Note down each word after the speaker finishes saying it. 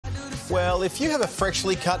Well, if you have a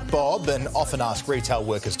freshly cut bob and often ask retail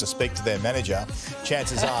workers to speak to their manager,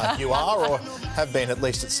 chances are you are or have been at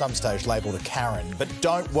least at some stage labelled a Karen. But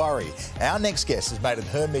don't worry, our next guest has made it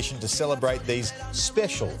her mission to celebrate these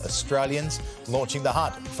special Australians launching the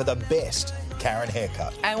hunt for the best Karen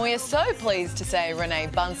haircut. And we are so pleased to say Renee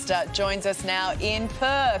Bunster joins us now in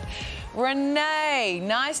Perth. Renee,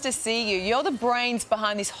 nice to see you. You're the brains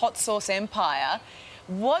behind this hot sauce empire.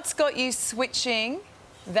 What's got you switching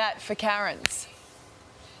that for Karens?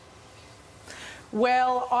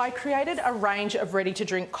 Well, I created a range of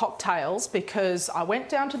ready-to-drink cocktails because I went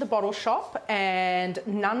down to the bottle shop and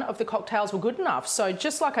none of the cocktails were good enough. So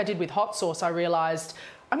just like I did with hot sauce, I realised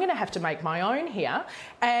I'm going to have to make my own here.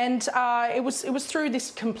 And it was through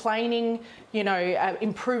this complaining, you know,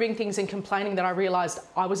 improving things and complaining that I realised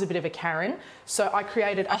I was a bit of a Karen. So I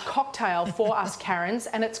created a cocktail for us Karens,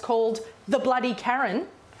 and it's called the Bloody Karen.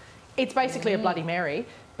 It's basically a Bloody Mary.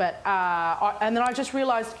 But and then I just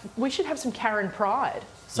realised we should have some Karen Pride.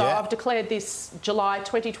 So I've declared this July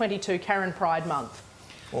 2022 Karen Pride Month.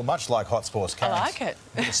 Well, much like hot sauce, Karens, I like it.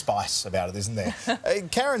 A bit of spice about it, isn't there?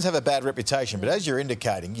 Karens have a bad reputation, but as you're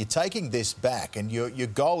indicating, you're taking this back and your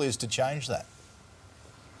goal is to change that.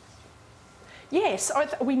 Yes,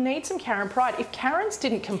 we need some Karen Pride. If Karens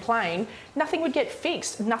didn't complain, nothing would get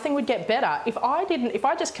fixed, nothing would get better. If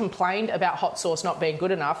I just complained about hot sauce not being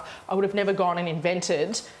good enough, I would have never gone and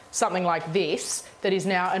invented something like this that is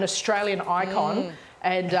now an Australian icon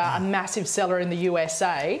and a massive seller in the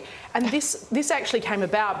USA. And this actually came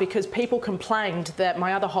about because people complained that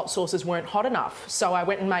my other hot sauces weren't hot enough. So I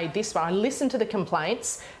went and made this one. I listened to the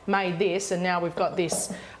complaints, made this, and now we've got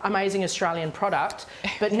this amazing Australian product.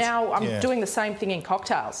 But now I'm doing the same thing in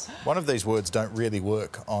cocktails. One of these words don't really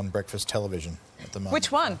work on breakfast television at the moment.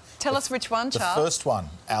 Which one? Tell us which one, Charles. The first one,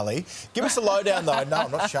 Ali. Give us a lowdown, though. No, I'm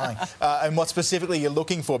not showing. And what specifically you're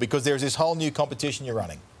looking for, because there's this whole new competition you're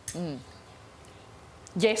running.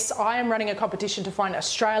 Yes, I am running a competition to find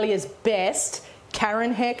Australia's best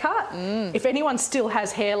Karen haircut. If anyone still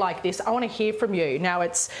has hair like this, I want to hear from you. Now,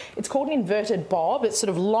 it's called an inverted bob. It's sort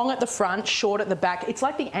of long at the front, short at the back. It's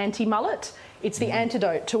like the anti-mullet. It's the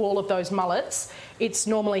antidote to all of those mullets. It's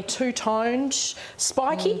normally two-toned,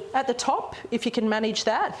 spiky at the top, if you can manage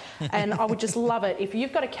that. And I would just love it. If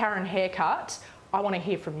you've got a Karen haircut, I want to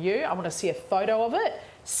hear from you. I want to see a photo of it.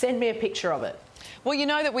 Send me a picture of it. Well, you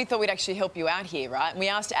know that we thought we'd actually help you out here, right? And we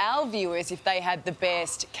asked our viewers if they had the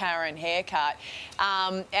best Karen haircut.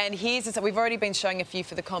 And we've already been showing a few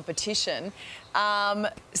for the competition.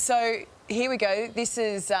 So here we go. This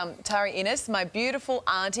is Tari Innes, my beautiful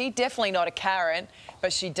auntie. Definitely not a Karen,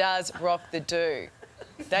 but she does rock the do.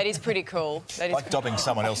 That is pretty cool. That is like dobbing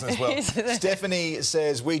someone else as well. Stephanie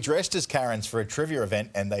says, we dressed as Karens for a trivia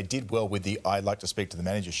event and they did well with the I'd like to speak to the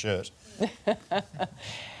manager shirt.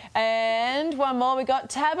 And one more, we got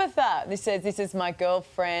Tabitha. This says, this is my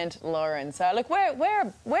girlfriend, Lauren. So, look,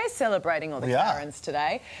 we're celebrating all the Karens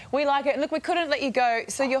today. We like it. Look, we couldn't let you go.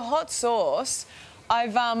 So your hot sauce,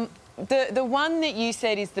 the one that you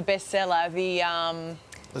said is the bestseller, the...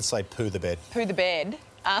 Let's say poo the bed. Poo the bed.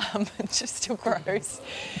 Just still gross.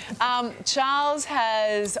 Charles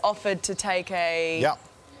has offered to take a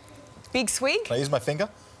big swig. Can I use my finger?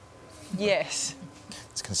 Yes.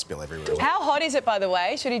 It's going to spill everywhere. How hot is it, by the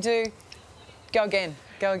way? Should he do... Go again.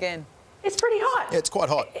 Go again. It's pretty hot. Yeah, it's quite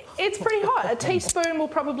hot. It's pretty hot. A teaspoon will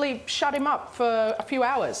probably shut him up for a few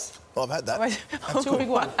hours. Well, I've had that. That's a big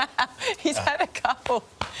one. He's had a couple.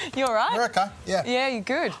 You all right? You're OK, yeah. Yeah, you're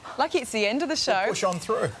good. Lucky it's the end of the show. Push on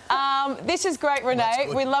through. This is great,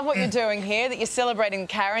 Renee. We love what you're doing here, that you're celebrating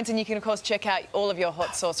Karens, and you can, of course, check out all of your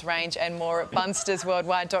hot sauce range and more at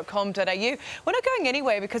bunstersworldwide.com.au. We're not going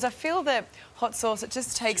anywhere because I feel that hot sauce, it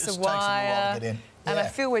just takes a while. To get in. And I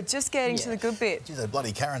feel we're just getting to the good bit. Gee, those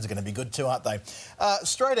bloody Karens are going to be good too, aren't they?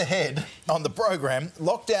 Straight ahead on the program,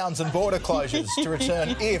 lockdowns and border closures to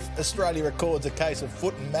return if Australia records a case of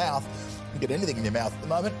foot and mouth. You can get anything in your mouth at the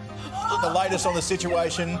moment. The latest on the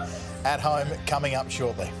situation at home coming up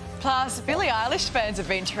shortly. Plus, Billie Eilish fans have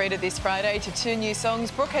been treated this Friday to 2 new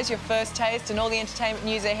songs. Brooke has your first taste and all the entertainment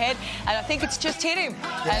news ahead. And I think it's just hit him.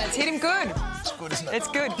 And it's hit him good. It's good, isn't it? It's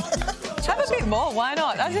good. Have a bit more. Why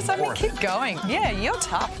not? I mean, keep going. Yeah, you're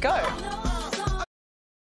tough. Go.